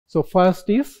So first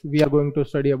is we are going to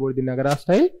study about the Nagara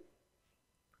style.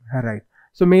 Alright.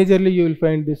 So majorly you will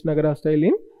find this Nagara style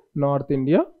in North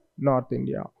India.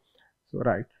 So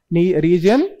right.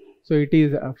 Region. So it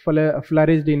is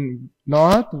flourished in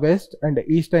North, West and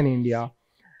Eastern India,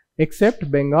 except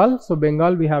Bengal. So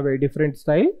Bengal we have a different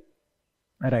style.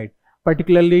 Right.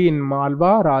 Particularly in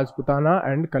Malwa, Rajputana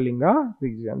and Kalinga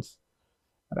regions.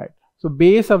 Right. So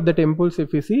base of the temples,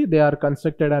 if you see, they are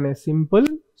constructed on a simple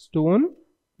stone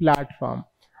platform,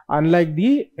 unlike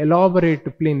the elaborate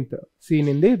plinth seen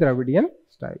in the Dravidian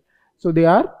style. So they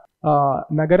are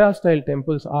Nagara style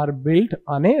temples are built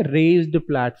on a raised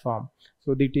platform.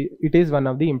 So it is one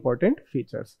of the important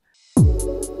features.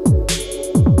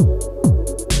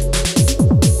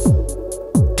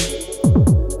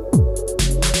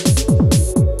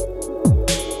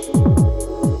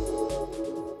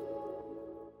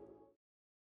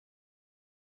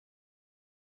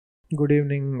 Good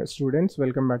evening students,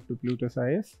 welcome back to Plutus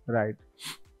IAS. Right.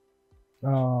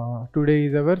 Today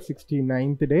is our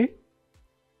 69th day.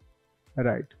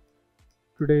 Right.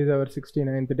 Today is our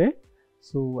 69th day.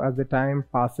 So as the time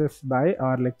passes by,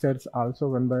 our lectures also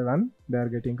one by one they are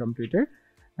getting completed.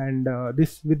 And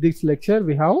with this lecture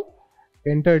we have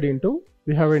entered into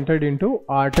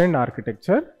art and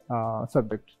architecture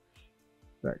subject.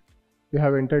 Right. We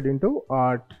have entered into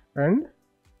art and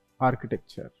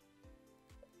architecture.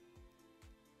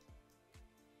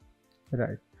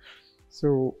 Right.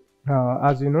 So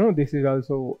as you know, this is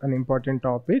also an important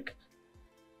topic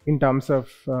in terms of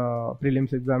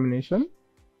prelims examination,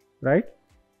 right?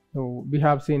 So we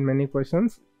have seen many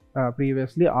questions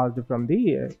previously asked from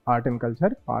the art and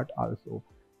culture part also.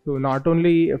 So not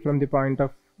only from the point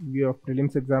of view of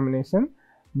prelims examination,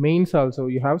 mains also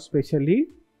you have, specially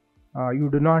you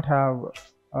do not have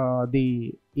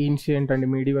the ancient and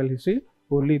medieval history,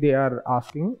 only they are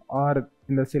asking, or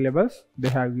in the syllabus they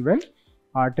have given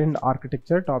art and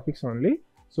architecture topics only.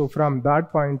 So from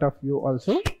that point of view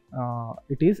also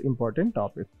it is important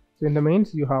topic. So in the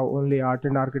mains you have only art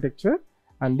and architecture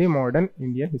and the modern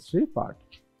Indian history part,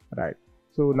 right?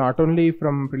 So not only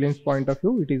from prelims point of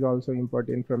view, it is also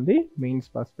important from the mains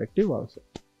perspective also,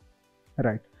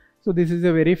 right? So this is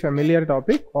a very familiar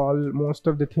topic. Most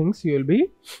of the things you will be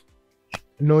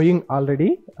knowing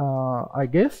already, I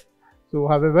guess. So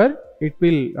however, it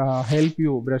will help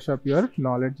you brush up your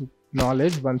knowledge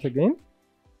once again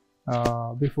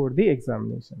before the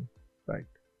examination, right?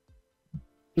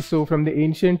 So from the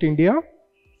ancient India,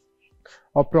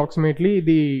 approximately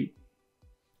the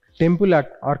temple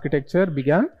architecture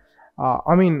began,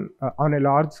 on a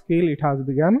large scale it has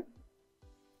begun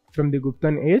from the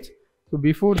Guptan age. So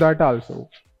before that also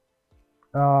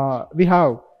we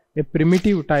have a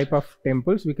primitive type of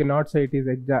temples. We cannot say it is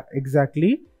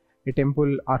exactly a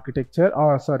temple architecture,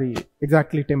 or sorry,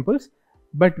 exactly temples,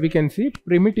 but we can see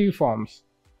primitive forms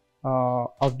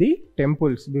of the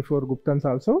temples before Guptans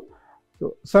also.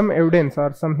 So some evidence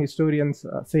or some historians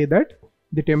say that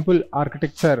the temple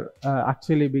architecture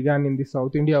actually began in the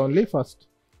South India only first.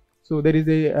 So there is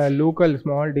a local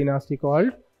small dynasty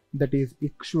called, that is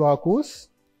Ikshwakus.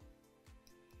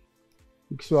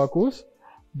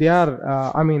 They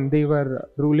are they were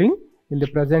ruling in the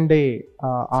present day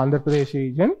Andhra Pradesh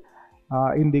region,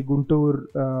 in the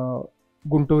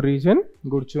Guntur region,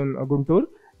 Guntur,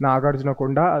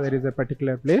 Nagarjunakonda, there is a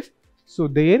particular place. So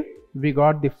there we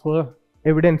got the first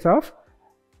evidence of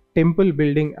temple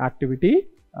building activity.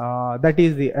 That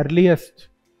is the earliest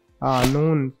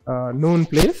known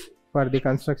place for the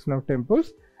construction of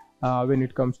temples when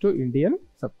it comes to Indian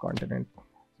subcontinent.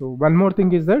 So one more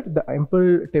thing is that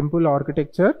the temple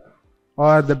architecture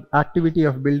or the activity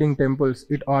of building temples,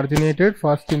 it originated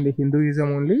first in the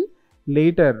Hinduism only.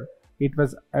 Later it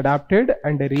was adapted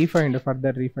and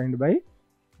further refined by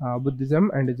Buddhism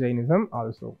and Jainism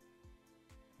also,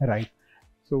 right?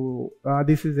 So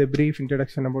this is a brief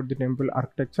introduction about the temple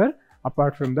architecture.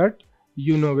 Apart from that,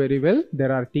 you know very well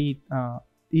there are the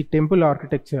temple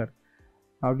architecture.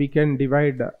 We can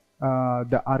divide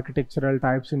the architectural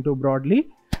types into broadly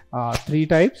 3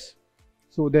 types.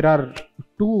 So there are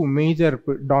 2 major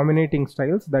dominating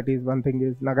styles. That is, one thing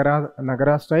is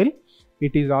Nagara style.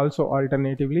 It is also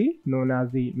alternatively known as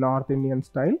the North Indian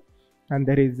style, and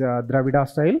there is Dravida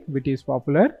style, which is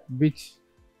popular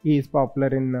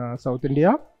in South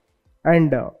India,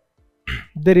 and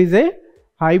there is a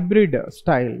hybrid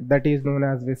style that is known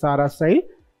as Vesara style.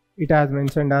 It has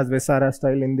mentioned as Vesara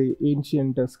style in the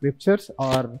ancient scriptures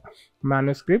or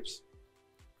manuscripts.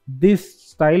 This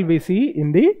style we see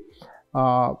in the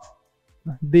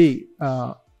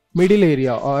middle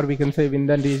area, or we can say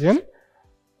Vindhan region,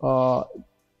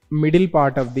 middle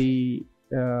part of the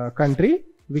country,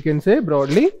 we can say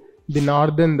broadly the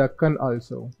northern Deccan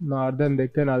also.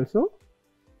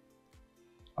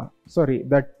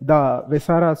 That the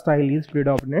Visara style is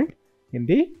predominant in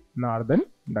the northern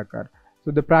Deccan.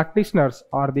 So the practitioners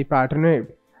or the patronage,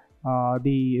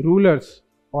 the rulers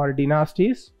or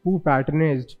dynasties who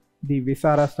patronized the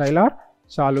Visara style are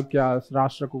Chalukyas,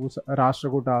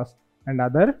 Rashtrakutas and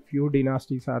other few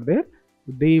dynasties are there.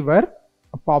 They were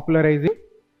popularizing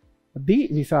the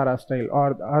Visara style,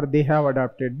 or they have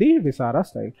adopted the Visara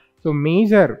style. So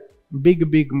major big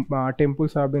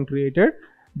temples have been created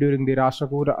during the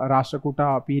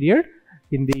Rashtrakuta period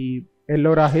in the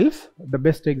Ellora Hills. The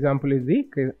best example is the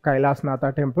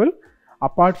Kailasnatha temple.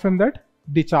 Apart from that,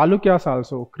 the Chalukyas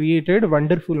also created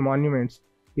wonderful monuments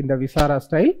in the Visara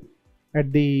style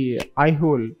at the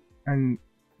Aihole, and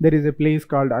there is a place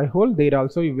called Aihole. There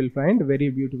also you will find very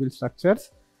beautiful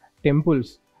structures,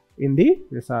 temples in the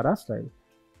Visara style.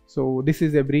 So this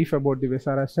is a brief about the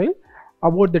Visara style.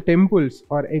 About the temples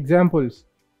or examples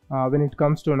when it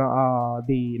comes to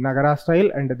the Nagara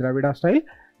style and the Dravida style,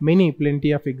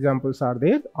 plenty of examples are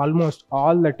there. Almost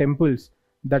all the temples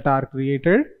that are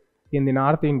created in the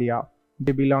North India,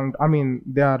 they belong,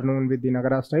 they are known with the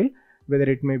Nagara style, whether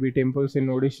it may be temples in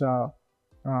Odisha,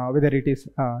 whether it is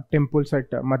temples at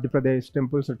Madhya Pradesh,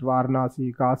 temples at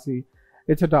Varanasi, Kasi,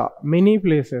 etc. Many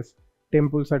places,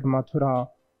 temples at Mathura,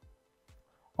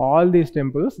 all these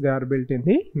temples, they are built in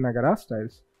the Nagara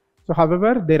styles. So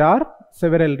however, there are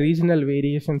several regional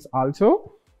variations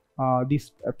also.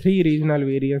 These three regional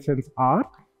variations are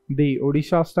the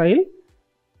Odisha style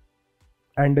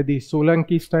and the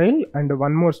Solanki style, and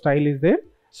one more style is there.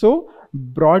 So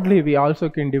broadly we also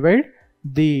can divide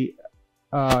the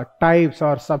types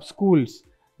or sub-schools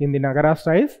in the Nagara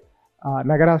styles.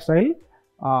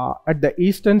 At the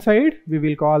eastern side we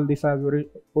will call this as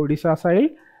Odisha style.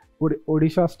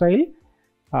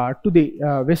 To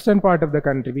the western part of the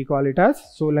country we call it as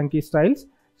Solanki styles.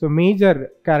 So major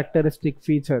characteristic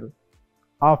feature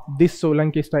of this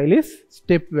Solanki style is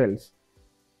step wells,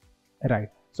 right?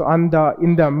 So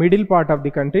in the middle part of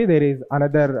the country there is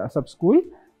another sub-school.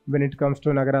 When it comes to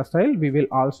Nagara style, we will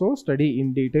also study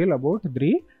in detail about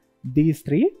these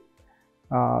three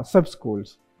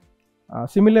sub-schools.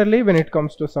 Similarly, when it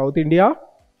comes to South India,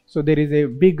 so there is a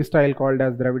big style called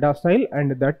as Dravida style,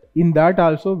 and in that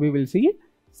also we will see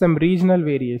some regional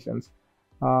variations.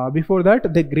 Before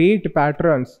that, the great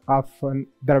patrons of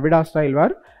Dravida style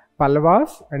were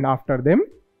Pallavas, and after them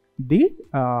the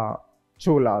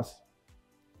Cholas.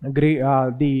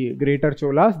 The greater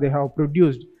Cholas, they have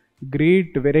produced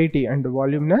great variety and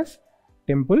voluminous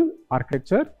temple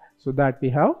architecture, so that we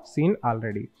have seen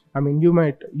already. You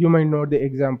might know the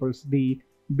examples, the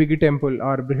big temple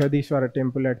or Brihadishwara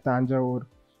temple at Tanjavur.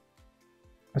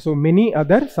 So many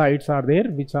other sites are there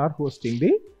which are hosting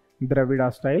the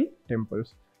Dravida style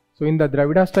temples. So in the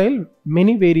Dravida style,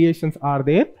 many variations are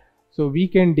there. So we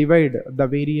can divide the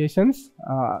variations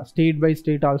state by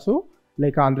state also,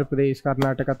 like Andhra Pradesh,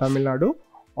 Karnataka, Tamil Nadu,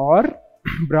 or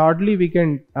broadly we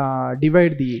can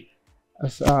divide the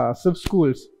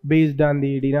sub-schools based on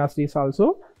the dynasties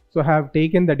also. So I have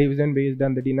taken the division based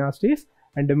on the dynasties,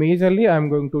 and majorly I am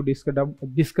going to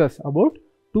discuss about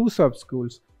two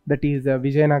sub-schools, that is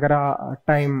Vijayanagara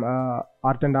time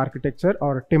art and architecture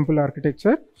or temple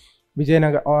architecture,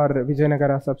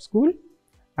 Vijayanagara sub-school,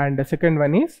 and the second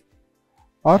one is,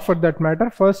 or for that matter,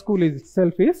 first school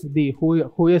itself is the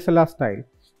Hoysala style,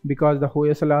 because the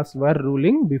Hoysalas were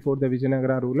ruling before the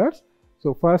Vijayanagara rulers.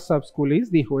 So first sub-school is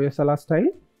the Hoysala style,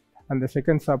 and the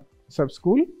second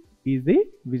sub-school is the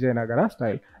Vijayanagara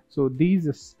style. So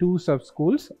these two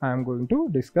sub-schools I am going to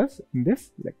discuss in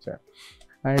this lecture,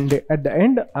 and at the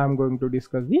end I am going to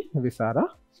discuss the Visara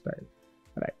style,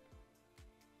 right?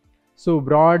 So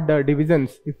broad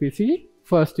divisions, if we see,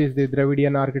 first is the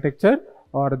Dravidian architecture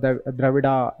or the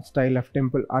Dravida style of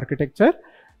temple architecture.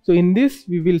 So in this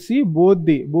we will see both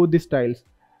the styles.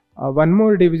 One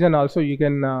more division also you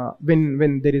can,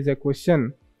 when there is a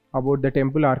question about the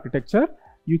temple architecture,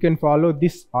 you can follow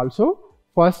this also.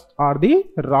 First are the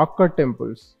rock cut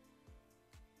temples,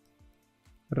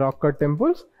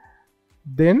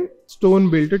 then stone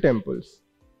built temples,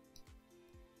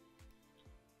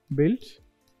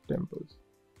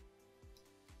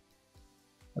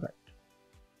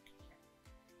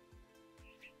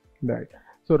 right.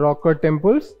 So rock cut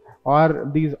temples, or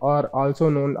these are also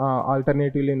known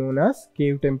alternatively known as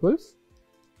cave temples.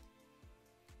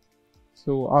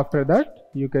 So after that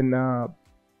you can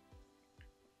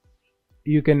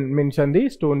mention the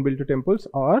stone built temples,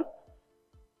 or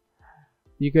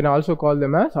you can also call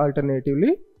them as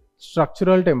alternatively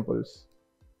structural temples.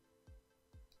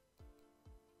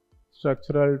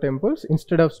 Structural temples.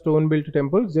 Instead of stone built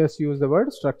temples, just use the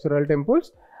word structural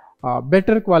temples.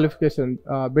 Better qualification,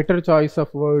 better choice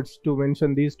of words to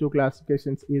mention these two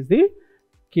classifications is the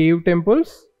cave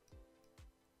temples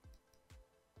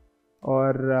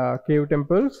or rock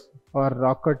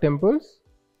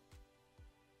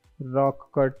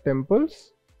cut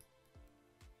temples.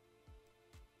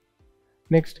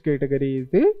 Next category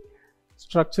is the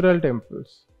structural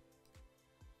temples.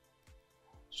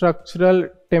 Structural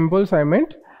temples, I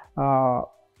meant,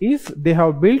 is they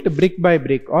have built brick by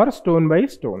brick or stone by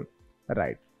stone,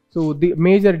 right? So the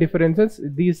major differences,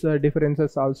 these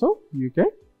differences also you can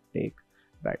take,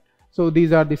 right? So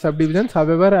these are the subdivisions.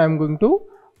 However, I am going to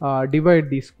divide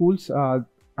the schools. I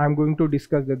am going to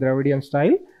discuss the Dravidian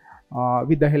style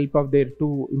with the help of their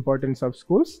two important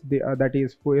sub-schools, that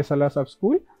is Hoysala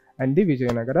sub-school and the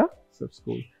Vijayanagara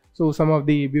sub-school. So some of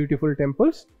the beautiful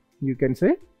temples you can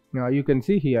say, you can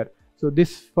see here. So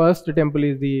this first temple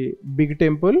is the big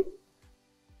temple,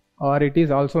 or it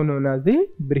is also known as the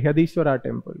Brihadishwara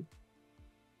temple.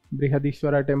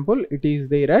 Brihadishwara temple, it is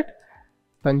there at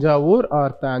Tanjavur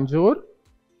or Tanjore,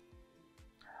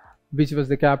 which was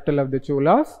the capital of the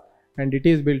Cholas, and it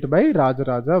is built by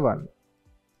Rajaraja I.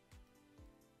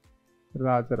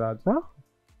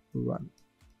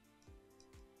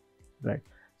 Right.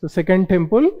 So second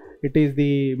temple, it is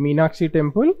the Meenakshi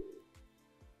temple.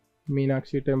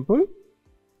 Meenakshi temple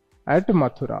at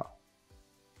Mathura.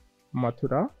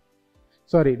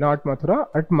 Sorry, not Mathura,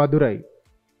 at Madurai.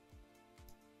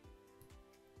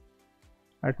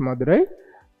 At Madurai,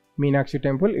 Meenakshi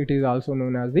temple, it is also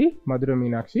known as the Madurai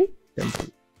Meenakshi temple.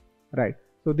 Right.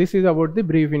 So this is about the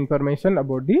brief information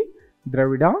about the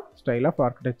Dravida style of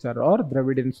architecture or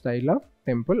Dravidian style of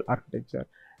temple architecture.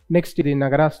 Next is the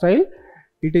Nagara style.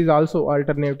 It is also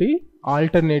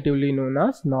alternatively known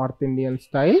as North Indian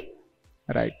style,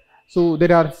 right? So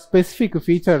there are specific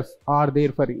features are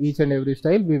there for each and every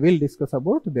style. We will discuss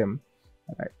about them,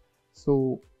 right?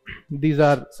 So these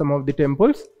are some of the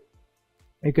temples.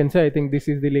 You can say, I think this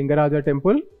is the Lingaraja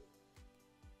temple,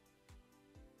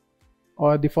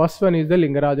 or the first one is the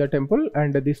Lingaraja temple,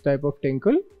 and this type of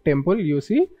temple you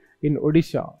see in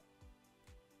Odisha,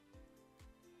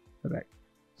 right?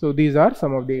 So these are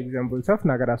some of the examples of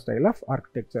Nagara style of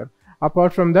architecture.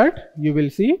 Apart from that, you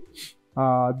will see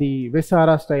the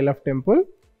Vesara style of temple,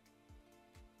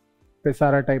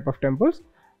 Vesara type of temples.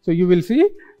 So you will see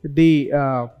the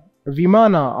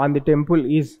Vimana on the temple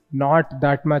is not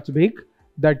that much big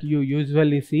that you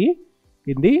usually see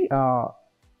in the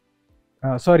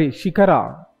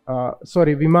Shikara.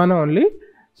 Vimana only,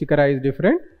 Shikara is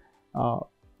different.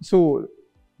 So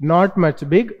not much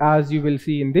big as you will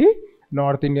see in the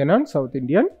North Indian and South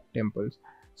Indian temples.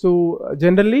 So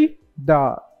generally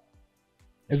the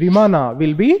Vimana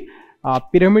will be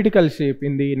pyramidical shape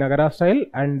in the Nagara style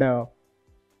and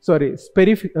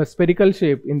spherical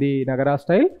shape in the Nagara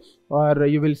style, or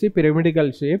you will see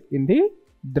pyramidical shape in the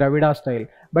Dravida style.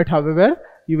 But however,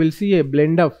 you will see a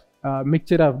blend of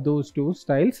mixture of those two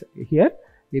styles here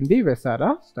in the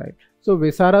Vesara style. So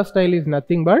Vesara style is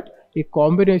nothing but a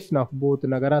combination of both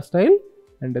Nagara style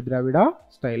and the Dravida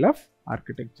style of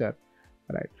architecture,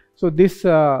 right? So this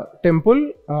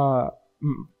temple,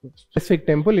 specific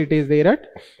temple, it is there at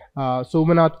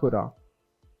Somanathpura.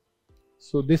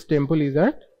 So this temple is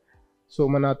at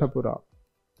Somanathapura.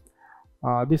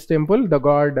 This temple, the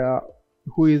god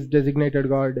who is designated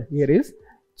god here is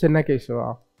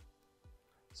Chennakeshava.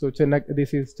 So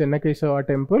this is Chennakeshava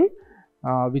temple,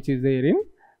 which is there in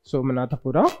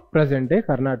Somanathapura, present day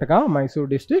Karnataka, Mysore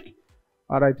district,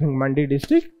 or I think Mandi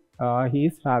district. He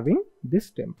is having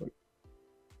this temple,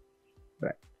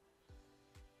 right?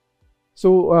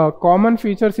 So common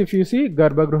features, if you see,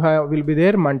 Garbhagruha will be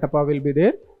there, Mantapa will be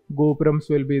there, Gopurams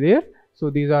will be there.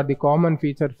 So these are the common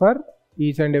feature for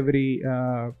each and every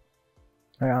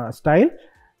style.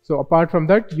 So apart from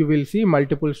that, you will see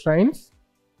multiple shrines,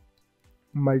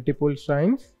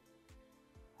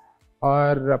 or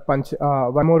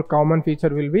one more common feature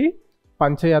will be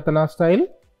Panchayatana style,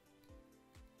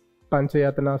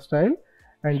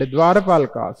 and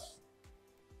Dwarapalakas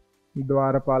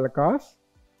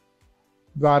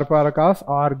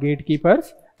are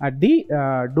gatekeepers at the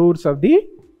doors of the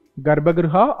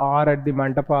Garbhagruha or at the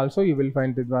Mantapa also you will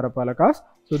find the Dwarapalakas.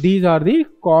 So these are the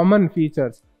common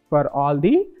features for all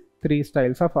the three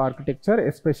styles of architecture,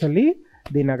 especially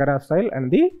the Nagara style and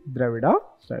the Dravida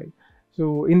style.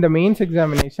 So in the mains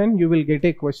examination, you will get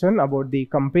a question about the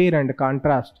compare and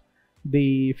contrast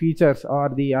the features or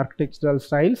the architectural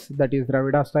styles, that is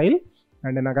Dravida style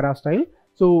and Nagara style.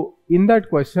 So in that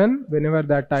question, whenever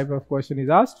that type of question is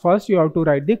asked, first you have to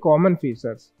write the common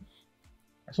features.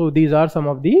 So these are some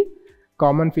of the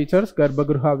common features,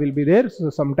 Garbhagriha will be there. So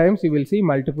sometimes you will see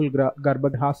multiple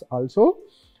Garbhagrihas also,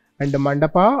 and the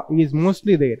Mandapa is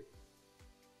mostly there.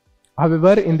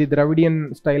 However, in the Dravidian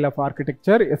style of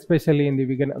architecture, especially in the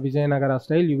Vijayanagara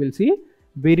style, you will see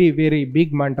very big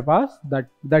mantapas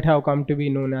that have come to be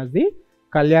known as the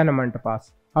Kalyana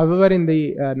mantapas. However, in the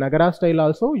Nagara style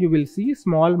also, you will see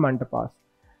small mantapas.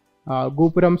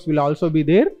 Gopurams will also be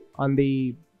there on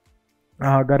the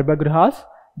Garbhagrihas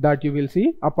that you will see.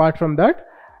 Apart from that,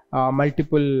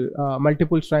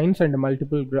 multiple shrines and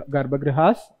multiple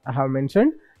Garbhagrihas I have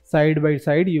mentioned. Side by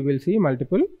side you will see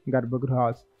multiple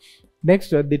Garbhagrihas. Next,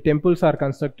 the temples are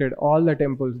constructed, all the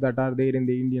temples that are there in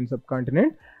the Indian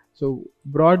subcontinent. So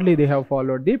broadly they have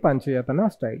followed the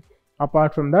Panchayatana style.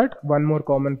 Apart from that, one more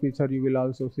common feature you will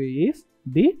also see is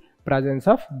the presence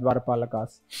of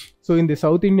Dwarapalakas. So in the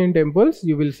South Indian temples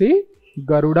you will see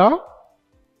Garuda.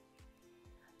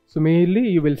 So mainly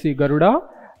you will see Garuda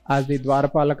as the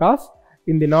Dwarapalakas.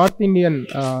 In the North Indian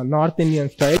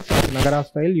style, Nagara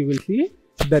style, you will see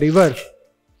the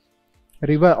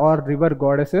river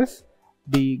goddesses,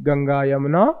 the Ganga,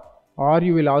 Yamuna, or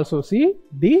you will also see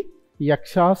the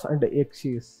Yakshas and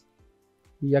Yakshis.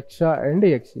 Yaksha and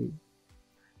Yakshi.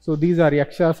 So these are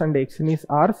Yakshas and Yakshinis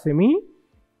are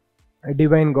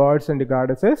semi-divine gods and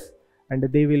goddesses, and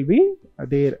they will be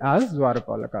there as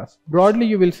Dwarapalakas. Broadly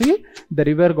you will see the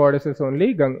river goddesses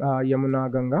only, Yamuna,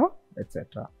 Ganga,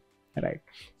 etc. Right.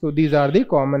 So these are the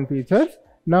common features.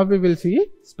 Now we will see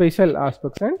special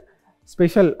aspects and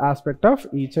special aspect of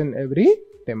each and every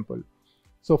temple.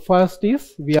 So first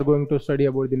is we are going to study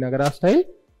about the Nagara style.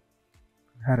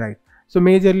 Right. So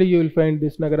majorly you will find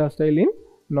this Nagara style in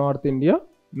North India.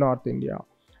 So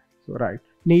right.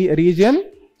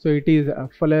 Region. So it is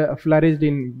flourished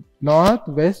in North,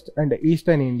 West and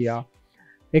Eastern India,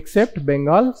 except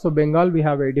Bengal. So Bengal we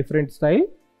have a different style.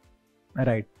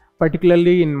 Right.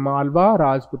 Particularly in Malwa,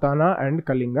 Rajputana and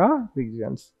Kalinga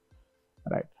regions.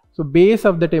 Right. So base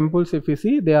of the temples, if you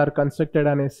see, they are constructed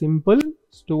on a simple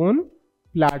stone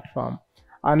platform,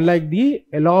 unlike the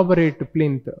elaborate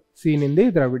plinth seen in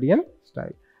the Dravidian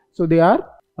style. So they are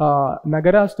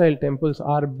Nagara style temples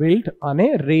are built on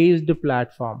a raised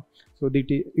platform. So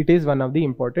it is one of the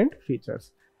important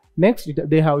features. Next,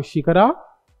 they have Shikara.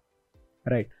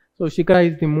 Right. So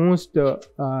Shikara is the most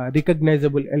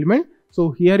recognizable element.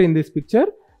 So here in this picture,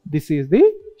 this is the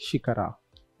Shikara.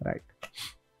 Right.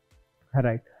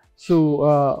 Right.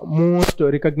 So most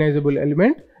recognizable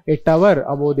element, a tower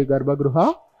above the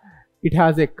Garbhagriha. It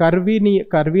has a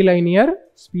curvilinear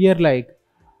spear-like,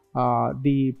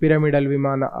 the pyramidal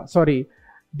Vimana. Sorry,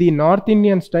 the North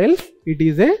Indian style, it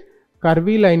is a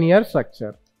curvilinear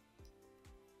structure.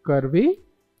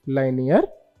 Curvilinear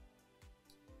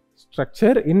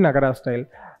structure in Nagara style.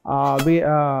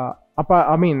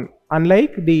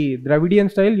 Unlike the Dravidian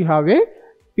style, you have a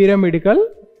pyramidal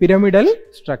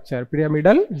structure,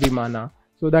 pyramidal Vimana.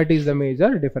 So that is the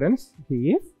major difference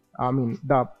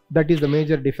that is the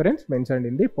major difference mentioned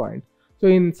in the point. So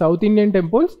in South Indian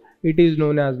temples, it is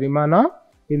known as Vimana.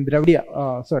 In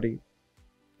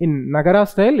in Nagara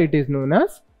style, it is known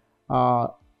as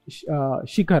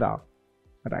Shikara.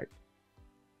 Right.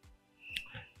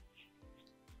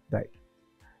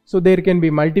 So there can be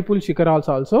multiple Shikaras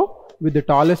also, with the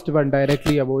tallest one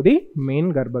directly above the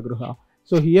main Garbhagriha.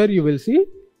 So here you will see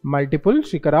multiple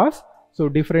Shikaras. So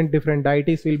different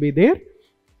deities will be there.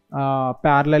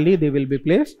 Parallelly they will be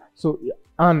placed. So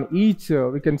on each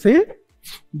we can say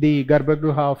the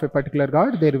Garbhagriha of a particular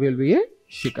god, there will be a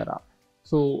Shikara.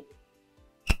 So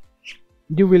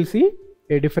you will see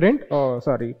a different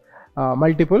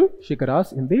multiple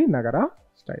Shikaras in the Nagara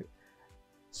style.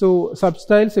 So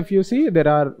substyles, if you see, there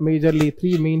are majorly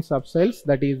three main substyles,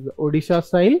 that is Odisha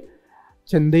style,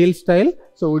 Chandel style.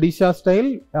 So Odisha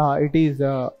style, it is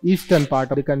eastern part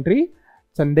of the country.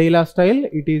 Chandela style,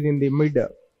 it is in the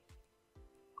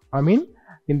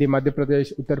in the Madhya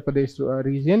Pradesh, Uttar Pradesh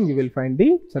region, you will find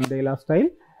the Chandela style.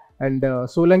 And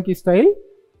Solanki style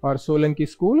or Solanki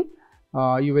school,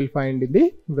 you will find in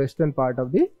the western part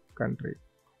of the country.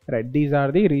 Right, these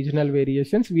are the regional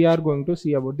variations. We are going to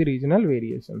see about the regional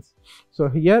variations. So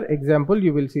here example,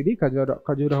 you will see the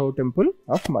Khajuraho temple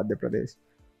of Madhya Pradesh.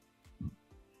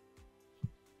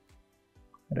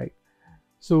 Right.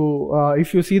 So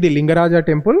if you see the Lingaraja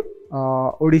temple,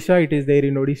 Odisha, it is there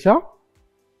in Odisha.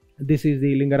 This is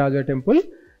the Lingaraja temple.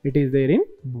 It is there in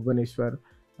Bhubaneswar.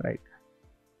 Right.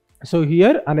 So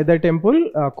here another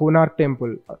temple, Konark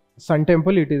temple, Sun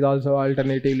temple. It is also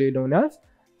alternatively known as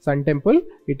Sun temple.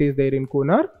 It is there in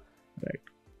Konark. Right.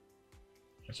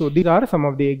 So these are some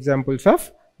of the examples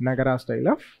of Nagara style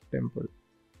of temple.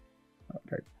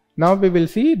 Right. Now we will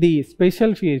see the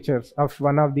special features of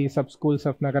one of the sub-schools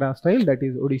of Nagara style, that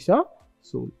is Odisha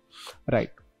School.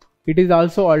 Right. It is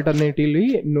also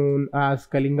alternatively known as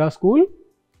Kalinga school.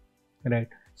 Right.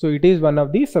 So it is one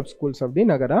of the sub-schools of the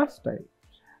Nagara style.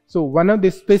 So one of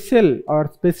the special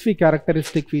or specific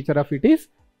characteristic feature of it is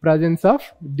presence of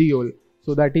Diol.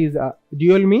 So that is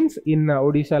Diol means in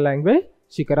Odisha language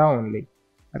Shikara only.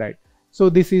 Right. So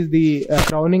this is the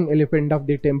crowning elephant of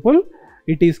the temple.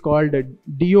 It is called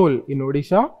Diol in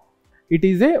Odisha. It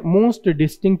is a most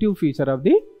distinctive feature of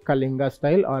the Kalinga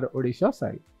style or Odisha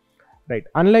style. Right.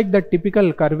 Unlike the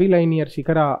typical curvilinear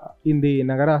Shikara in the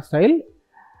Nagara style,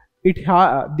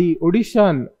 the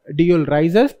Odishan Diol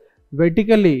rises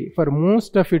vertically for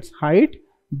most of its height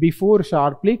before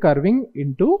sharply curving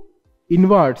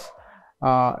inwards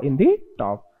in the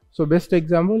top. So best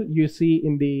example you see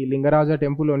in the Lingaraja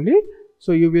temple only.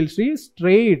 So you will see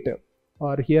straight,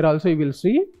 or here also you will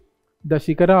see the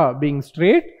Shikara being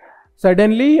straight.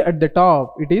 Suddenly at the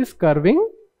top it is curving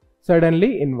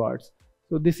suddenly inwards.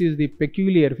 So this is the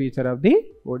peculiar feature of the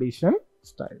Odishan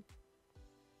style.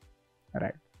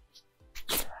 Right.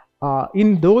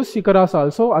 In those Shikaras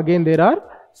also again there are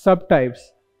subtypes.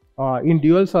 In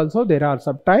duals also there are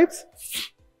subtypes.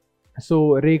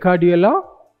 So Rekha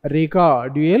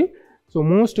dual. So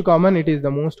most common, it is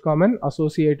the most common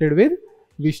associated with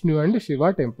Vishnu and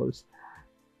Shiva temples.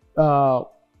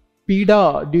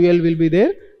 Pida dual will be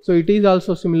there. So it is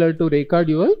also similar to Rekha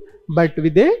dual, but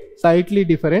with a slightly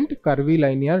different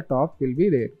curvilinear top will be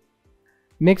there.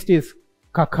 Next is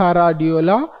Kakhara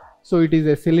duala. So it is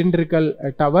a cylindrical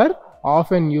tower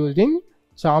often used in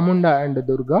Chamunda and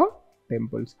Durga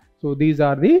temples. So these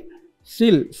are the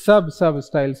still sub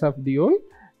styles of Diol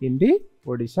in the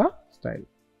Odisha style.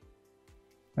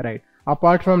 Right.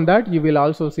 Apart from that, you will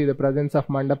also see the presence of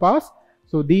mandapas.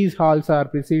 So these halls are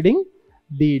preceding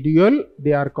the Diol.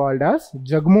 They are called as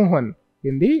Jagmohan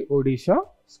in the Odisha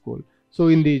school. So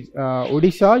in the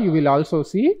Odisha, you will also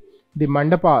see the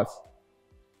mandapas,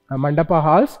 mandapa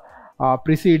halls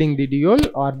preceding the Diol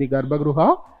or the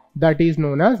Garbhagruha, that is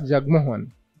known as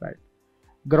Jagmohan. Right.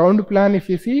 Ground plan, if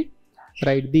you see,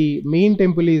 right, the main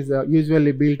temple is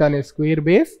usually built on a square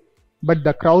base, but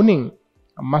the crowning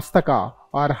mastaka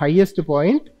or highest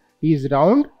point is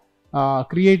round,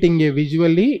 creating a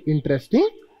visually interesting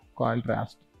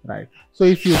contrast. Right. So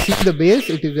if you see the base,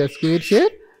 it is a square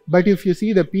shape, but if you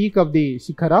see the peak of the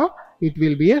Shikhara, it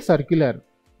will be a circular.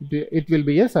 It will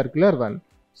be a circular one.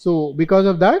 So because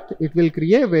of that, it will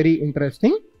create a very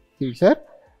interesting feature.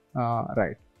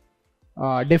 Right.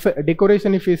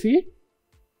 Decoration, if you see,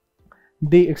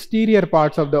 the exterior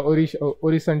parts of the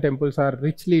Orishan temples are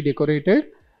richly decorated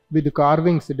with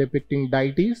carvings depicting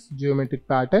deities, geometric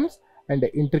patterns, and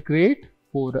intricate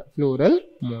floral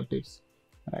motifs.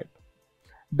 Right.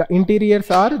 The interiors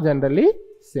are generally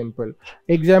simple.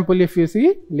 Example, if you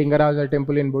see Lingaraja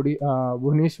temple in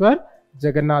Bhubaneswar,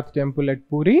 Jagannath temple at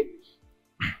Puri,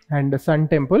 and the Sun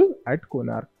temple at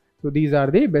Konark. So these are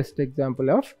the best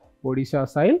example of Odisha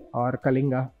style or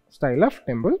Kalinga style of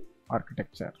temple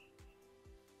architecture.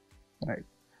 Right.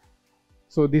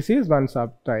 So this is one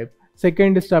subtype.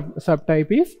 Second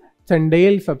subtype is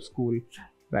Chandel subschool.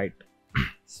 Right.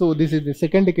 So this is the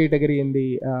second category in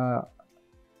the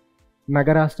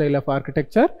Nagara style of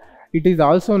architecture. It is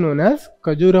also known as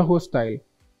Khajuraho style.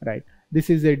 Right.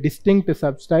 This is a distinct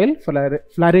substyle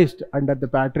flourished under the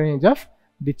patronage of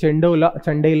the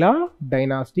Chandela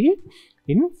dynasty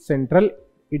in central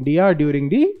India during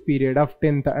the period of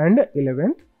 10th and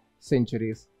 11th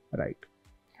centuries. Right.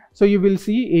 So you will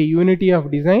see a unity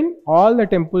of design. All the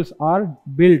temples are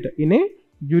built in a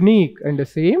unique and the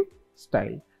same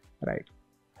style. Right.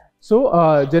 So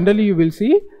generally you will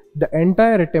see the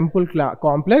entire temple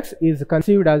complex is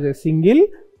conceived as a single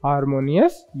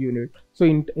harmonious unit. So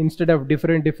instead of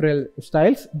different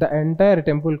styles, the entire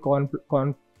temple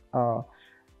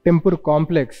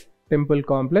complex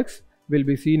will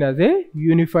be seen as a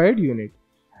unified unit.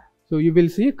 So you will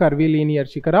see curvilinear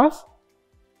shikaras.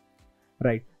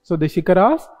 Right. So the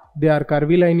shikaras, they are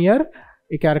curvilinear,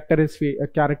 a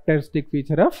characteristic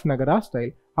feature of Nagara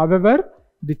style. However,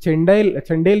 the Chandel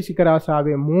shikaras have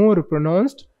a more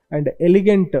pronounced and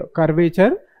elegant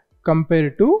curvature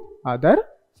compared to other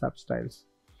substyles.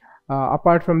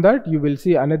 Apart from that, you will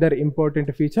see another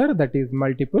important feature, that is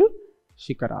multiple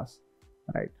shikaras.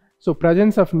 Right. So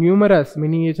presence of numerous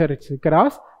miniature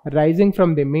shikaras rising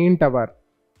from the main tower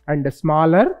and a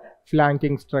smaller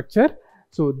flanking structure.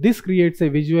 So this creates a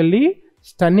visually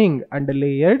stunning and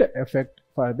layered effect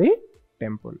for the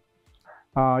temple.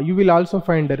 You will also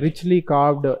find richly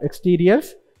carved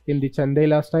exteriors in the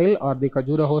Chandela style or the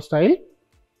Khajuraho style.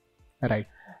 Right.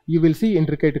 You will see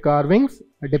intricate carvings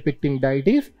depicting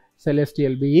deities,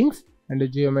 celestial beings, and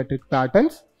geometric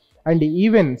patterns, and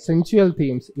even sensual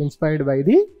themes inspired by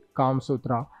the Kama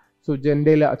Sutra. So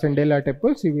Chandela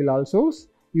temples,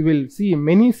 you will see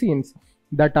many scenes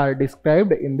that are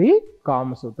described in the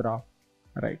Kama Sutra.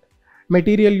 Right.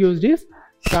 Material used is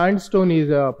sandstone is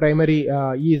the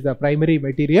primary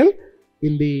material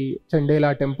in the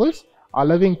Chandela temples,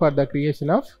 allowing for the creation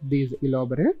of these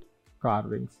elaborate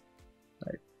carvings.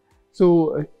 Right.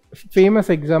 So famous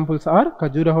examples are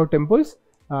Khajuraho temples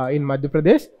in Madhya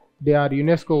Pradesh. They are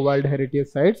UNESCO World Heritage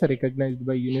Sites recognized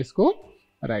by UNESCO.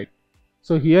 Right.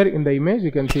 So here in the image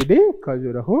you can see the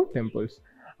Khajuraho temples.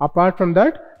 Apart from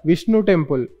that, Vishnu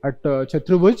temple at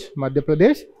Chaturabhuj, Madhya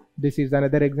Pradesh. This is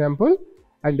another example.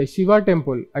 And the Shiva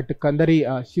temple at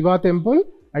Kandariya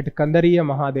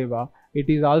Mahadeva. It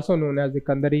is also known as the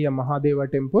Kandariya Mahadeva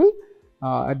temple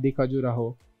at the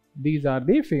Khajuraho. These are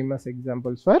the famous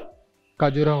examples for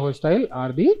Khajuraho style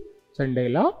or the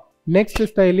Chandela. Next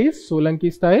style is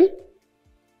Solanki style.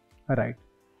 Right.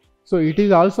 So it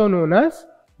is also known as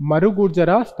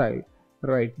Marugujara style.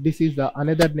 Right. This is the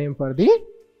another name for the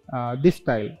this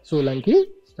style, Solanki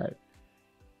style.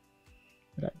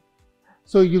 Right.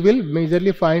 So you will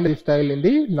majorly find this style in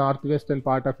the northwestern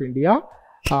part of India,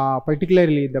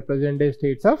 particularly the present day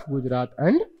states of Gujarat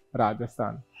and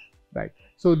Rajasthan. Right.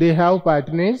 So they have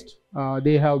patronized,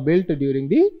 they have built during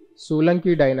the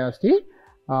Solanki dynasty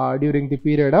during the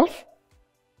period of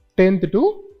 10th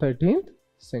to 13th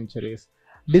centuries.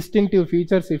 Distinctive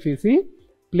features, if you see,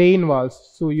 plain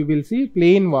walls. So you will see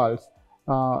plain walls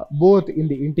both in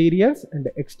the interiors and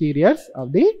exteriors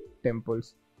of the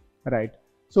temples. Right.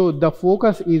 So the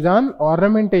focus is on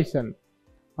ornamentation.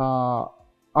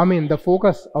 The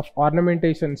focus of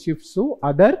ornamentation shifts to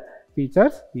other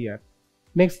features here.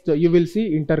 Next, you will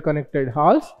see interconnected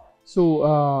halls.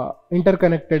 So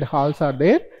interconnected halls are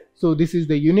there. So this is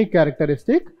the unique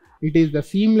characteristic. It is the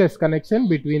seamless connection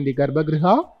between the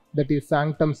Garbhagriha, that is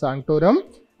Sanctum Sanctorum,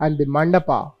 and the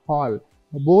Mandapa hall.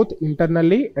 Both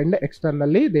internally and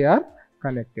externally they are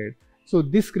connected. So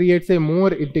this creates a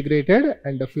more integrated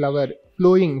and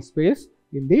flowing space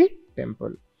in the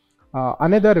temple.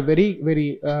 Another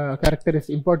very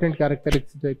important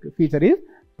characteristic feature is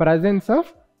presence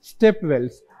of step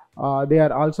wells. They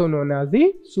are also known as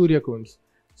the Surya Kunds.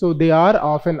 So they are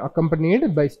often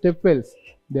accompanied by step wells.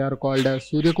 They are called as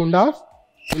Surya Kundas,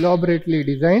 elaborately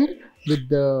designed with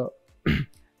the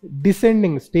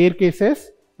descending staircases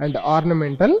and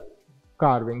ornamental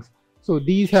carvings. So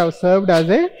these have served as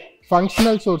a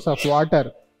functional source of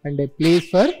water and a place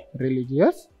for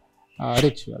religious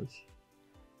rituals.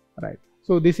 Right.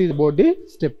 So this is about the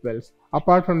step wells.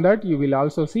 Apart from that, you will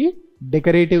also see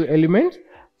decorative elements.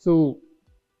 So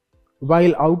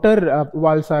while outer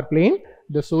walls are plain,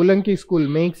 the Solanki school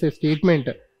makes a statement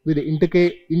with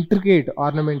intricate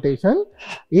ornamentation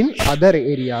in other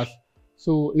areas.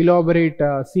 So elaborate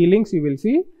ceilings, you will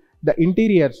see. The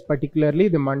interiors, particularly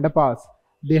the mandapas,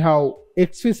 they have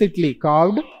exquisitely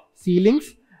carved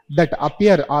ceilings that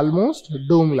appear almost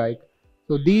dome-like.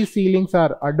 So these ceilings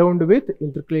are adorned with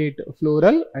intricate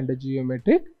floral and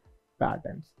geometric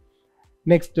patterns.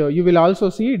 Next, you will also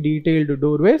see detailed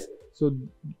doorways. So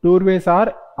doorways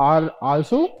are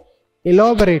also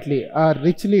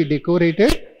richly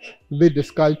decorated with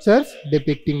sculptures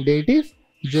depicting deities,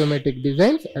 geometric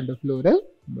designs, and floral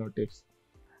motifs.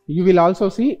 You will also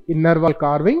see inner wall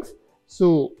carvings.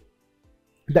 So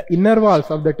the inner walls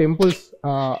of the temple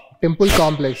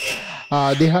complex,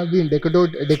 they have been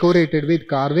decorated with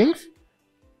carvings.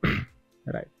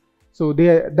 Right. So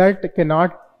that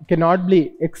cannot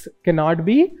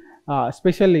be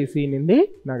specially seen in the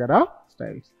Nagara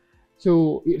styles.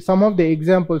 So some of the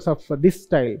examples of this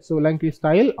style, Solanki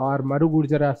style or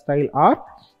Marugujara style, are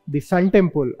the Sun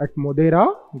Temple at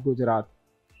Modhera, Gujarat.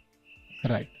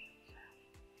 Right.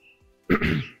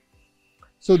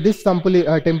 So this temple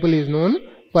is known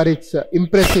for its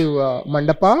impressive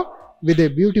mandapa with a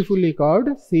beautifully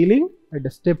carved ceiling and a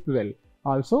step well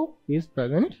also is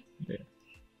present there.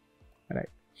 Right.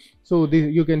 So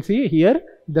you can see here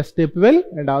the step well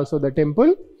and also the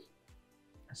temple.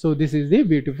 So this is the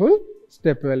beautiful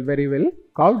step well, very well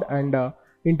carved, and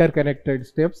interconnected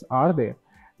steps are there.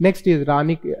 Next is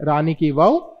Rani Ki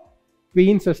Vav,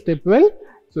 Queen's step well.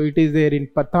 So it is there in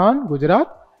Patan,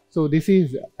 Gujarat. So this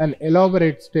is an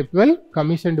elaborate step well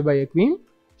commissioned by a queen,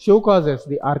 showcases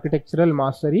the architectural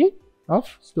mastery of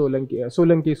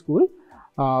Solanki school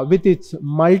with its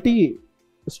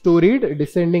multi-storied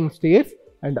descending stairs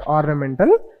and ornamental.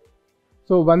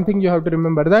 So one thing you have to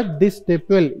remember, that this step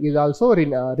well is also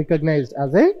recognized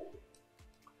as a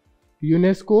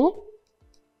UNESCO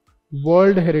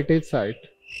World Heritage Site.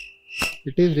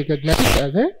 It is recognized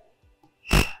as a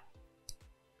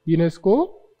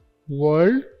UNESCO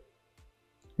World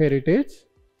Heritage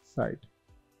Site.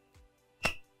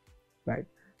 Right.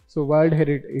 So World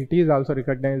Heritage, it is also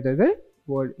recognized as a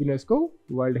UNESCO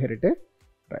World Heritage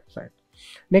Site.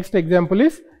 Next example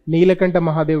is Neelakanta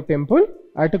Mahadev Temple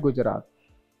at Gujarat.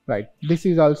 Right. This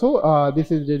is also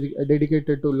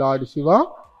dedicated to Lord Shiva.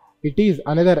 It is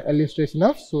another illustration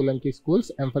of Solanki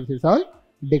school's emphasis on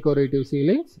decorative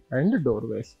ceilings and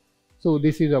doorways. So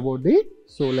this is about the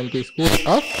Solanki school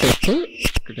of temple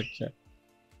architecture.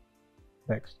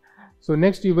 Next. So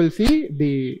next you will see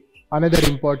the another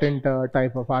important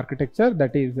type of architecture,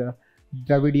 that is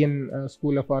Dravidian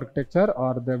school of architecture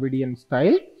or Dravidian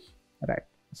style. Right.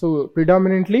 So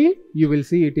predominantly you will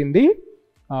see it in the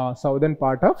southern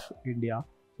part of India.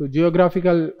 So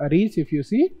geographical reach, if you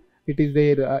see, it is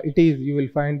there. You will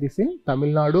find this in Tamil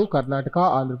Nadu, Karnataka,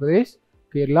 Andhra Pradesh,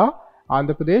 Kerala.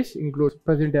 Andhra Pradesh includes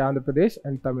present day Andhra Pradesh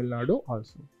and Tamil Nadu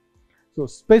also. So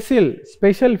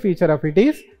special feature of it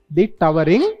is the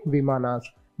towering Vimanas.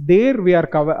 There we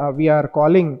are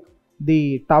calling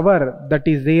the tower that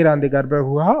is there on the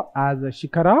Garbhaguha as a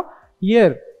Shikara.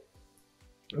 Here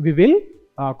we will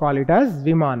call it as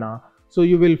Vimana. So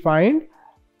you will find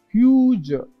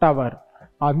huge tower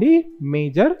on the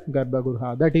major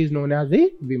Garbhaguha, that is known as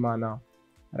the Vimana.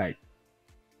 Right.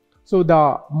 So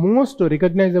the most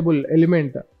recognizable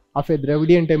element of a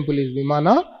Dravidian temple is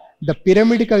Vimana, the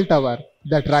pyramidal tower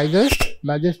that rises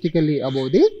majestically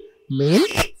above the main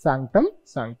sanctum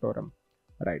sanctorum.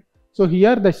 Right. So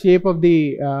here the shape of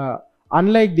the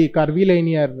unlike the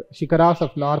curvilinear shikaras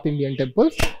of North Indian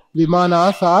temples,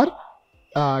 Vimanas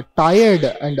are tired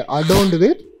and adorned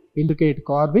with intricate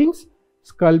carvings,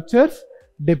 sculptures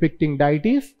depicting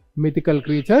deities, mythical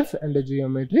creatures and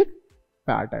geometric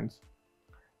patterns.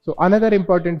 So another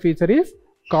important feature is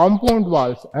compound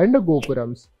walls and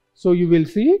gopurams. So you will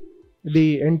see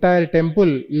the entire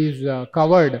temple is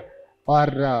covered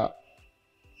or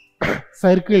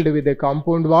circled with a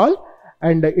compound wall,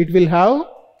 and it will have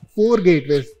 4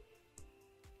 gateways.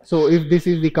 So if this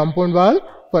is the compound wall,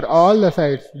 for all the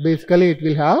sides basically it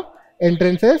will have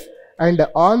entrances, and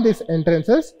on these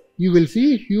entrances you will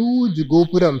see huge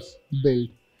gopurams built.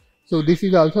 So this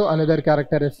is also another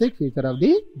characteristic feature of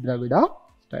the Dravida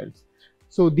styles.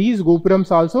 So these gopurams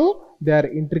also, they are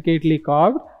intricately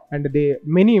carved, and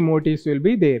many motifs will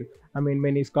be there. I mean,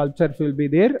 many sculptures will be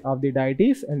there of the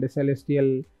deities and the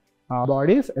celestial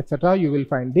bodies, etc. You will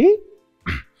find the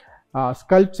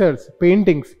sculptures,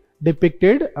 paintings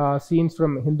depicted scenes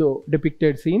from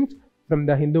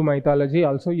the Hindu mythology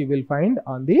also you will find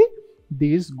on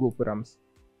these gopurams.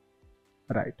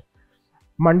 Right.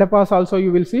 Mandapas also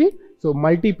you will see. So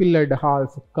multi-pillared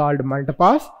halls called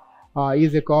mandapas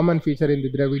is a common feature in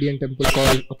the Dravidian temple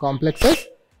complexes.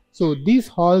 So these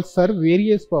halls serve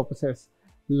various purposes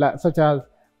such as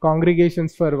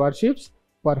congregations for worships,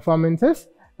 performances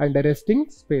and resting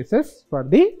spaces for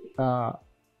the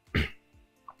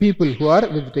people who are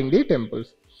visiting the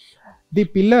temples. The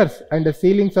pillars and the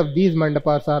ceilings of these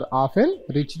mandapas are often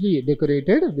richly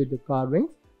decorated with carvings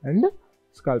and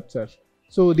sculptures.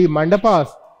 So the mandapas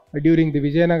during the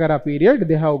Vijayanagara period,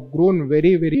 they have grown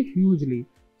very, very hugely.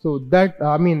 So that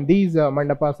these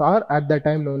mandapas are at that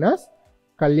time known as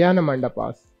Kalyana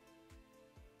mandapas.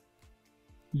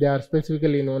 They are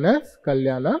specifically known as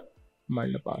Kalyana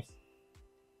mandapas.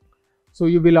 So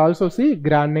you will also see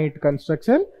granite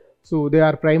construction. So they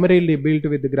are primarily built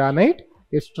with granite,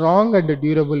 a strong and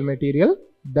durable material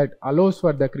that allows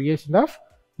for the creation of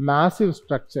massive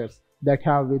structures that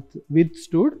have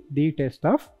withstood the test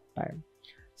of time.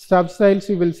 Substyles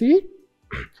you will see,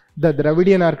 the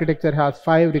Dravidian architecture has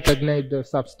 5 recognized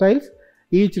substyles,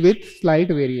 each with slight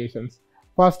variations.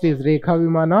 First is Rekha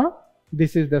Vimana.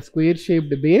 This is the square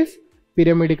shaped base,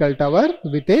 pyramidal tower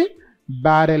with a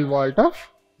barrel vault of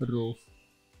roof.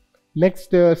 Next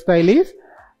style is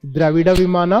Dravida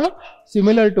Vimana,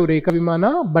 similar to Rekha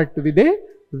Vimana but with a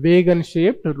wagon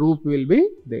shaped roof will be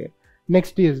there.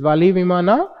 Next is Vali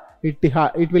Vimana.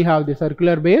 It will have the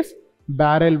circular base,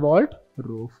 barrel vault,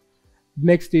 roof.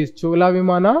 Next is Chola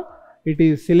Vimana. It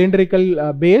is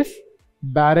cylindrical base,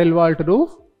 barrel vault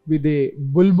roof with a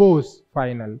bulbous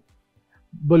final.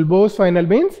 Bulbous final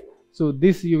means, so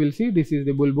this you will see, this is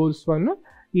the bulbous final.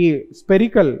 A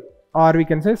spherical or we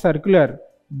can say circular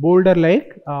boulder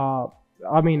like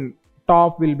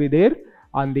top will be there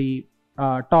on the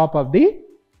top of the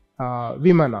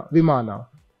Vimana.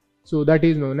 So that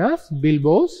is known as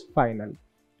bulbous final.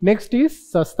 Next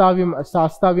is Shasta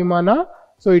Vimana.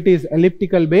 So it is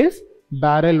elliptical base,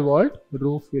 barrel vault,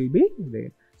 roof will be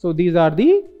there. So these are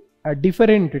the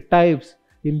different types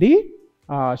in the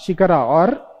Shikara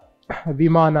or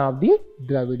Vimana of the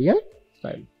Dravidian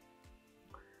style.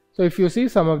 So if you see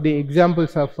some of the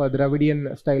examples of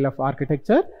Dravidian style of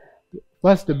architecture,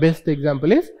 first best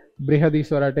example is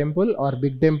Brihadiswara temple or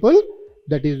big temple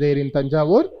that is there in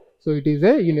Tanjavur. So it is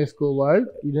a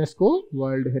UNESCO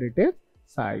World Heritage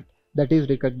Site that is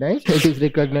recognized. It is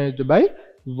recognized by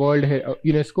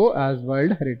UNESCO as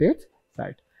World Heritage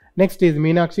Site. Next is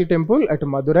Meenakshi temple at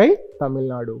Madurai, Tamil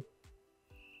Nadu.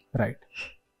 Right.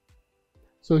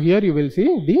 So here you will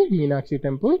see the Meenakshi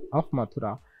temple of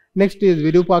Mathura. Next is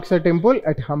Virupaksha temple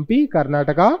at Hampi,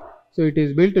 Karnataka. So it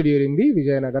is built during the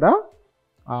Vijayanagara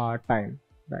time.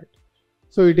 Right.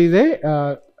 So it is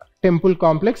a temple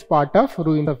complex, part of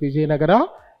ruins of Vijayanagara,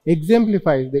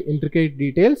 exemplifies the intricate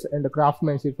details and the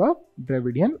craftsmanship of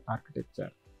Dravidian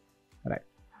architecture. Right.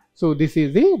 So these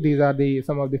are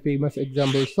some of the famous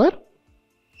examples for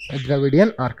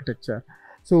Dravidian architecture.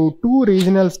 So two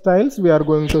regional styles we are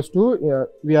going to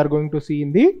see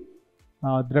in the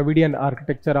Dravidian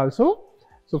architecture also.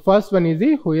 So first one is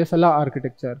the Hoysala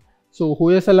architecture. So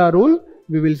Hoysala rule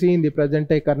we will see in the present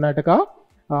day Karnataka.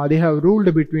 They have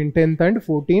ruled between 10th and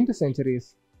 14th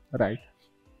centuries. Right.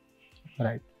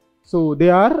 So they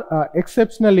are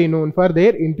exceptionally known for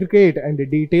their intricate and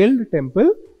detailed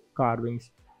temple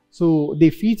carvings. So the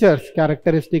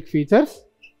characteristic features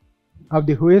of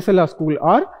the Hoysala school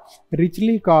are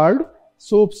richly carved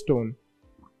soapstone.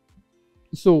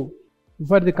 So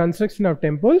for the construction of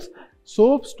temples,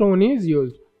 soapstone is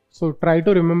used. So try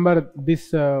to remember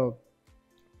this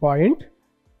point.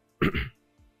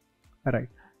 Right.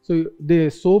 So the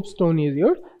soapstone is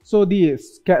used. So the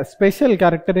special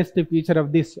characteristic feature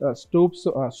of this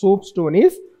soapstone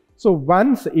is, so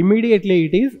once immediately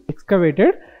it is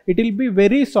excavated, it will be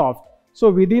very soft. So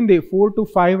within the 4 to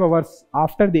 5 hours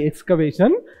after the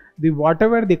excavation,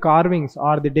 whatever the carvings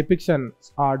or the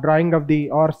depictions or drawing of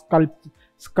the or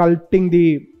sculpting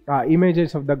the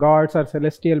images of the gods or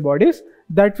celestial bodies,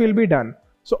 that will be done.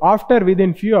 So after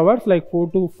within few hours, like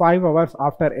 4 to 5 hours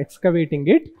after excavating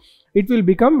it, it will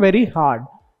become very hard.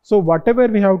 So whatever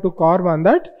we have to carve on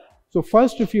that, so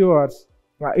first few hours,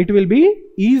 it will be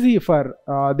easy for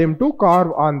them to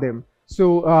carve on them.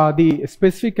 So the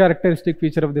specific characteristic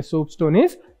feature of the soapstone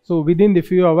is, so within the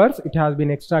few hours it has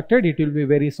been extracted, it will be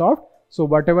very soft. So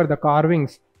whatever the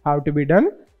carvings have to be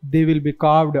done, they will be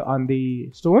carved on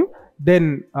the stone.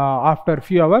 Then after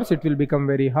few hours it will become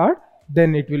very hard.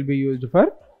 Then it will be used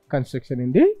for construction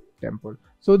in the temple.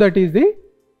 So that is the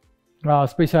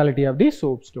speciality of the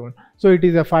soapstone. So it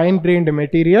is a fine grained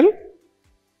material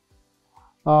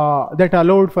that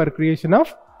allowed for creation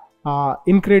of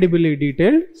incredibly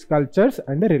detailed sculptures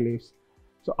and reliefs.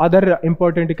 So other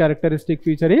important characteristic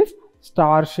feature is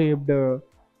star-shaped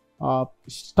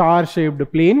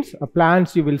planes,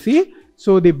 plants you will see.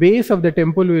 So the base of the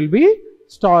temple will be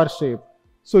star-shaped.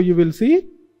 So you will see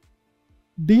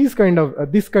this kind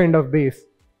of base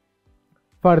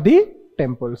for the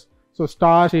temples. So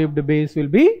star-shaped base will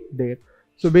be there.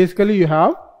 So basically you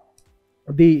have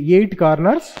the 8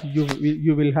 corners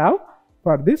you will have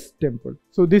for this temple.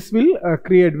 So this will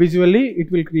create visually,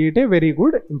 it will create a very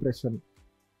good impression.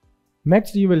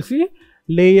 Next you will see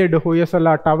layered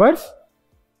Hoysala towers.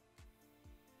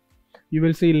 You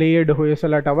will see layered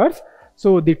Hoysala towers.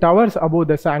 So the towers above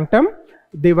the sanctum,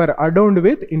 they were adorned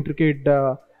with intricate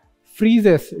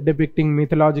friezes depicting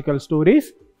mythological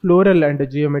stories, floral and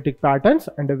geometric patterns,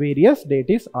 and various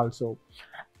deities also.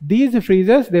 These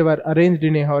friezes, they were arranged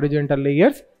in a horizontal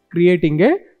layers, creating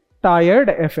a tiered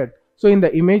effect. So in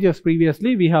the images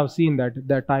previously we have seen that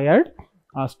the tiered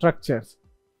structures.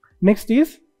 Next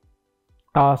is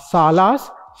salas.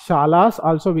 Shalas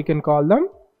also we can call them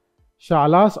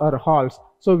shalas or halls.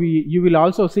 So you will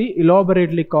also see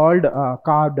elaborately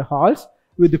carved halls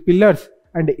with pillars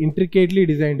and intricately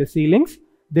designed ceilings.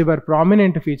 They were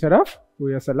prominent feature of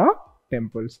Hoysala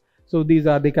temples. So these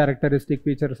are the characteristic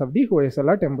features of the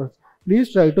Hoysala temples.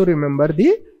 Please try to remember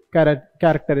the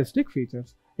characteristic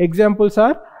features. Examples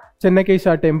are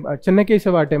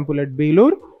Chennakeshava temple at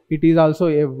Belur. It is also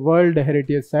a World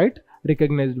Heritage Site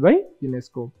recognized by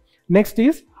UNESCO. Next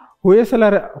is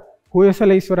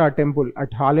Hoysaleshwara temple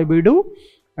at Halebeedu,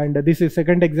 and this is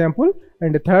second example.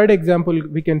 And the third example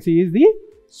we can see is the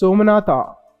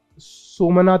Somanathapura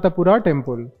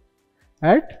temple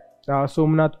at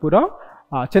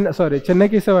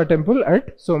Chennakeshava temple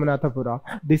at Somanathapura.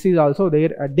 This is also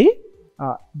there at the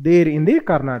there in the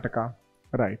Karnataka.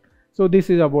 Right. So this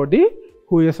is about the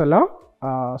Hoysala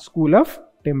school of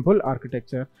temple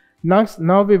architecture.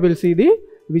 Now we will see the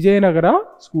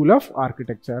Vijayanagara school of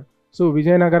architecture. So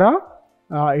Vijayanagara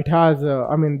It has, the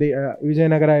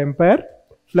Vijayanagara Empire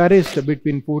flourished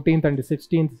between 14th and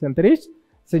 16th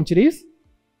centuries.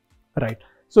 Right.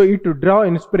 So it to draw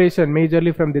inspiration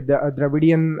majorly from the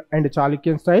Dravidian and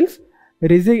Chalukyan styles,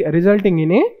 resulting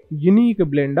in a unique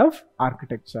blend of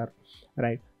architecture.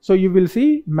 Right. So you will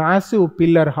see massive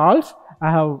pillar halls.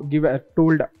 I have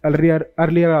told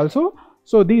earlier also.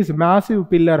 So these massive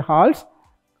pillar halls,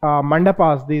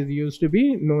 mandapas, these used to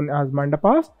be known as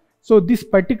mandapas. So this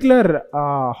particular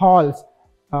halls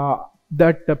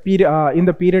that in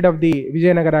the period of the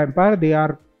Vijayanagara Empire, they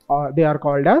are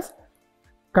called as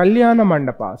Kalyana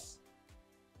Mandapas.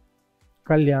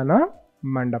 Kalyana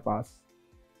Mandapas.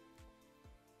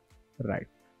 Right.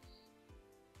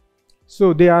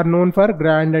 So they are known for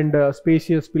grand and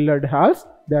spacious pillared halls.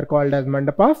 They are called as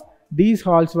mandapas. These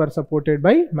halls were supported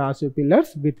by massive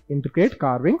pillars with intricate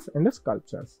carvings and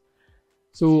sculptures.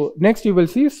 So next you will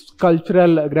see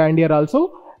sculptural grandeur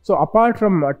also. So apart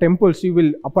from temples,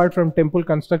 apart from temple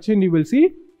construction, you will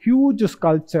see huge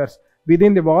sculptures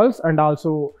within the walls, and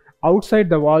also outside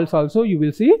the walls also you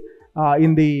will see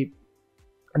in the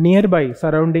nearby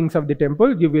surroundings of the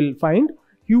temple, you will find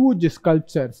huge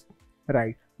sculptures.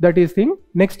 Right. That is thing.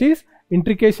 Next is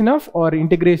integration of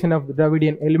the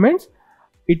Dravidian elements.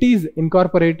 It is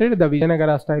incorporated, the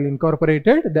Vijayanagara style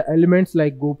incorporated the elements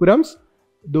like gopurams,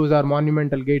 those are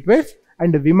monumental gateways,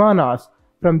 and vimanas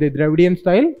from the Dravidian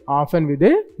style, often with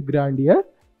a grandeur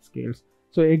scales.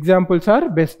 So examples are,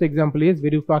 best example is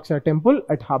Virupaksha temple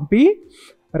at Hampi.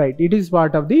 Right, it is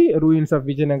part of the ruins of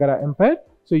Vijayanagara Empire.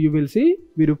 So you will see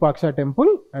Virupaksha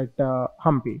temple at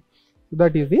Hampi. So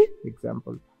that is the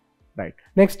example. Right.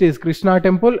 Next is Krishna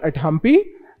temple at Hampi.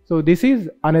 So this is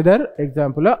another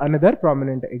example, another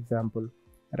prominent example.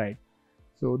 Right.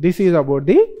 So this is about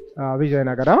the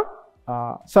Vijayanagara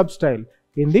sub-style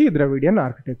in the Dravidian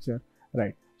architecture.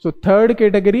 Right. So third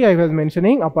category I was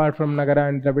mentioning, apart from Nagara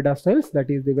and Dravida styles, that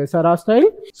is the Vesara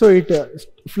style. So it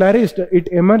flourished, it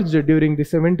emerged during the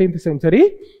 17th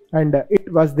century, and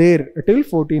it was there till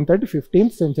 14th and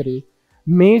 15th century.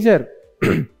 Major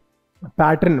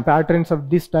patterns of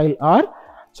this style are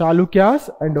Chalukyas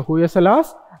and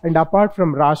Hoysalas, and apart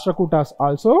from Rashtrakutas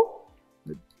also,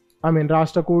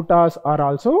 Rashtrakutas are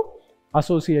also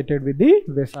associated with the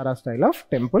Vesara style of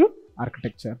temple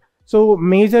architecture. So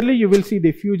majorly you will see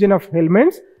the fusion of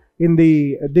elements in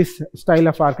this style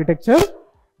of architecture.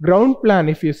 Ground plan,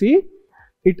 if you see,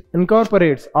 it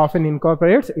often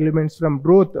incorporates elements from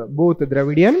both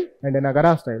Dravidian and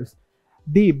Nagara styles.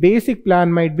 The basic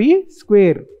plan might be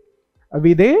square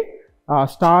with a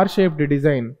star-shaped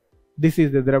design. This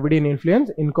is the Dravidian influence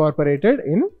incorporated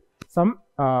in some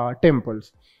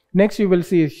temples. Next you will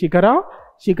see Shikara.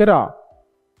 Shikara,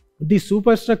 the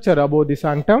superstructure above the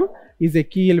sanctum, is a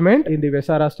key element in the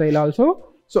Vesara style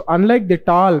also. So unlike the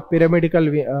tall pyramidal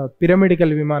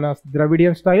vimanas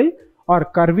Dravidian style or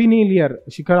curvilinear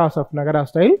shikaras of Nagara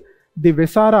style, the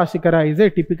Vesara shikara is a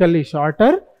typically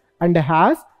shorter and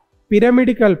has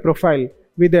pyramidal profile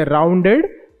with a rounded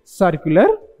circular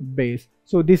base.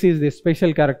 So this is the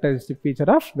special characteristic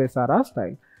feature of Vesara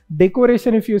style.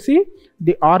 Decoration, if you see,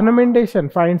 the ornamentation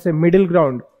finds a middle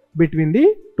ground between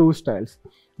the two styles.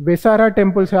 Vesara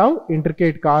temples have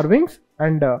intricate carvings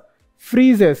and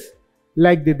friezes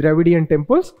like the Dravidian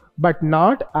temples, but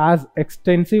not as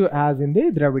extensive as in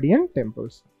the Dravidian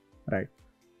temples. Right.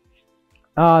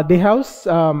 They have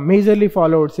majorly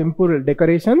followed simple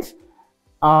decorations,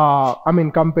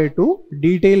 compared to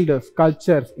detailed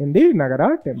sculptures in the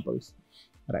Nagara temples.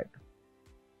 Right.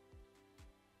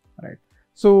 Right.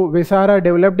 So Vesara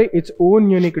developed its own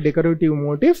unique decorative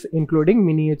motifs, including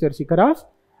miniature shikaras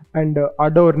and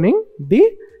adorning the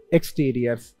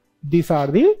exteriors. These are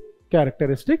the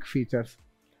characteristic features.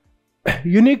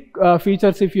 Unique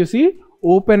features, if you see,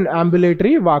 open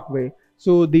ambulatory walkway.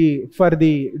 So for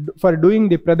doing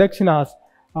the pradakshinas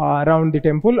around the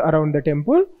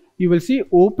temple, you will see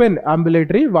open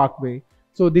ambulatory walkway.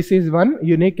 So this is one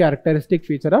unique characteristic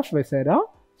feature of Vesara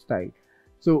style.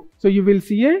 So you will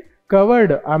see a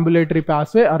covered ambulatory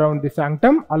passway around the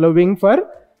sanctum, allowing for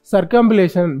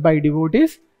circumambulation by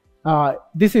devotees.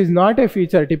 This is not a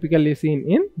feature typically seen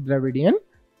in Dravidian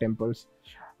temples.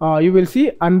 You will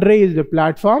see unraised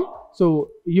platform. So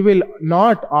you will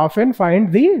not often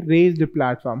find the raised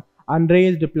platform.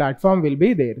 Unraised platform will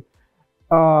be there.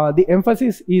 The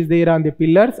emphasis is there on the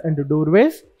pillars and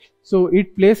doorways. So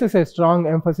it places a strong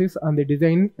emphasis on the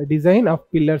design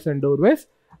of pillars and doorways.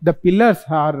 The pillars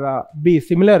are be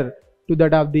similar to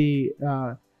that of the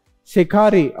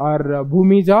Shekhari or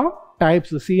Bhumija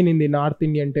types seen in the North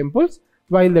Indian temples,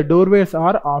 while the doorways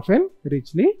are often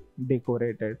richly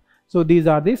decorated. So these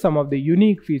are the some of the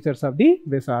unique features of the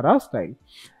Vesara style.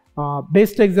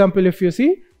 Best example, if you see,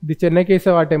 the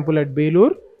Chennakesava temple at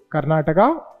Belur,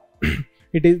 Karnataka,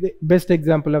 it is the best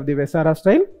example of the Vesara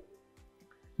style.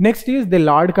 Next is the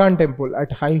Lord Khan temple at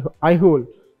Aihole.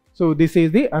 So this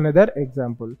is the another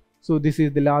example. So this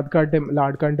is the Lord Khan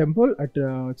temple at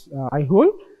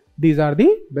Aihole. These are the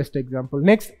best example.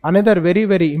 Next, another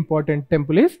very important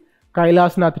temple is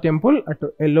Kailasnath temple at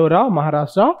Ellora,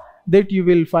 Maharashtra, that you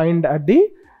will find at the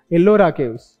Ellora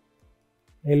caves.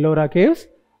 Ellora caves,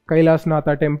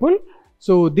 Kailasnatha temple.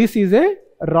 So this is a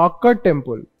rock cut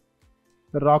temple.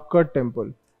 Rock cut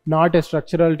temple, not a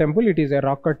structural temple. It is a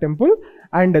rock cut temple,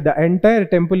 and the entire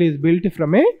temple is built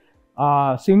from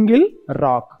a single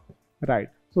rock. Right.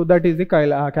 So that is the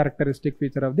characteristic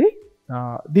feature of the.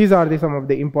 These are the some of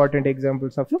the important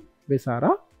examples of the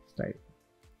Vesara style.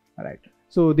 Right.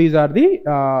 So these are the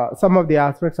some of the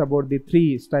aspects about the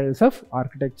three styles of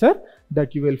architecture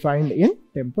that you will find in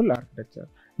temple architecture.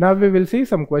 Now we will see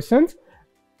some questions.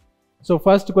 So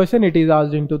first question, it is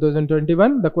asked in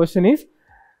 2021. The question is,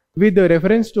 with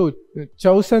reference to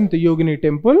Chausant Yogini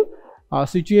temple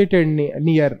situated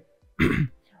near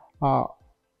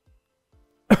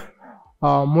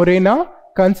Morena,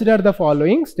 consider the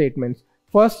following statements.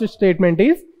 First statement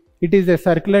is, it is a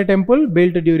circular temple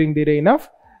built during the reign of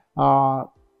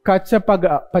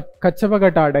Kachapagata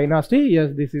dynasty.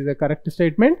 Yes, this is a correct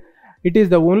statement. It is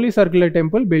the only circular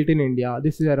temple built in India.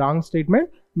 This is a wrong statement.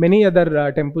 Many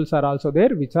other temples are also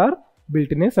there which are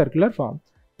built in a circular form.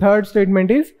 Third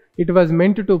statement is, it was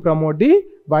meant to promote the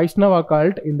Vaishnava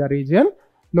cult in the region.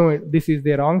 No, this is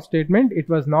the wrong statement. It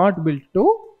was not built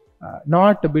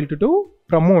to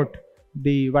promote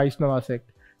the Vaishnava sect.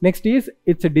 Next is,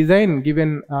 its design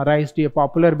given rise to a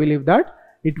popular belief that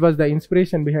it was the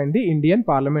inspiration behind the Indian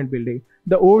Parliament building,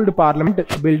 the old Parliament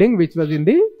building which was in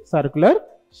the circular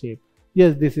shape.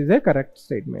 Yes, this is a correct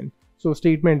statement. So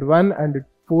statement 1 and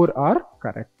 4 are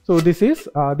correct. So this is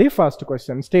the first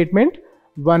question. Statement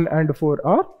 1 and 4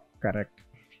 are correct.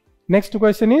 Next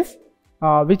question is,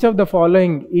 which of the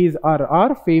following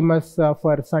are famous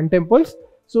for sun temples?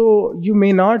 So you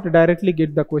may not directly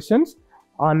get the questions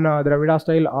on Dravida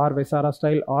style or Vesara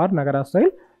style or Nagara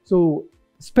style. So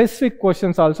specific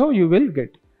questions also you will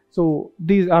get. So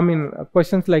these,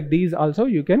 questions like these also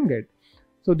you can get.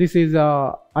 So this is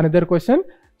another question.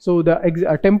 So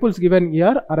the temples given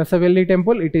here, Arasavelli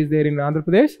temple, it is there in Andhra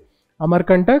Pradesh,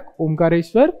 Amarkantak,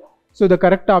 Omkareshwar. So the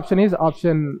correct option is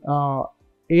option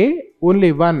A,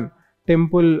 only one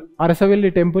temple,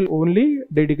 Arasavelli temple only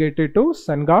dedicated to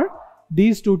sun god.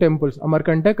 These two temples,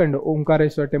 Amarkantak and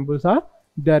Omkareshwar temples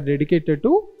they are dedicated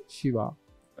to Shiva.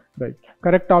 Right.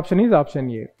 Correct option is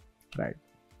option A. Right.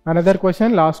 Another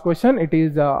question, last question, it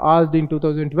is asked in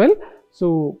 2012.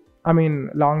 So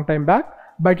long time back,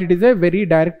 but it is a very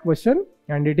direct question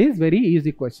and it is very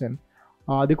easy question.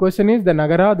 The question is, the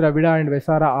Nagara, Dravida and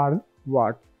Vesara are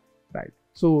what? Right.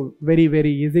 So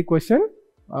very easy question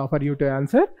for you to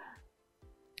answer.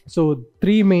 So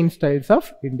three main styles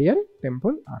of Indian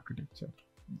temple architecture.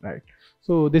 Right.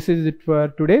 So this is it for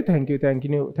today. Thank you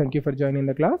for joining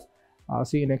the class.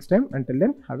 See you next time. Until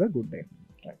then, have a good day.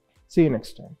 Right. See you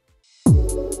next time.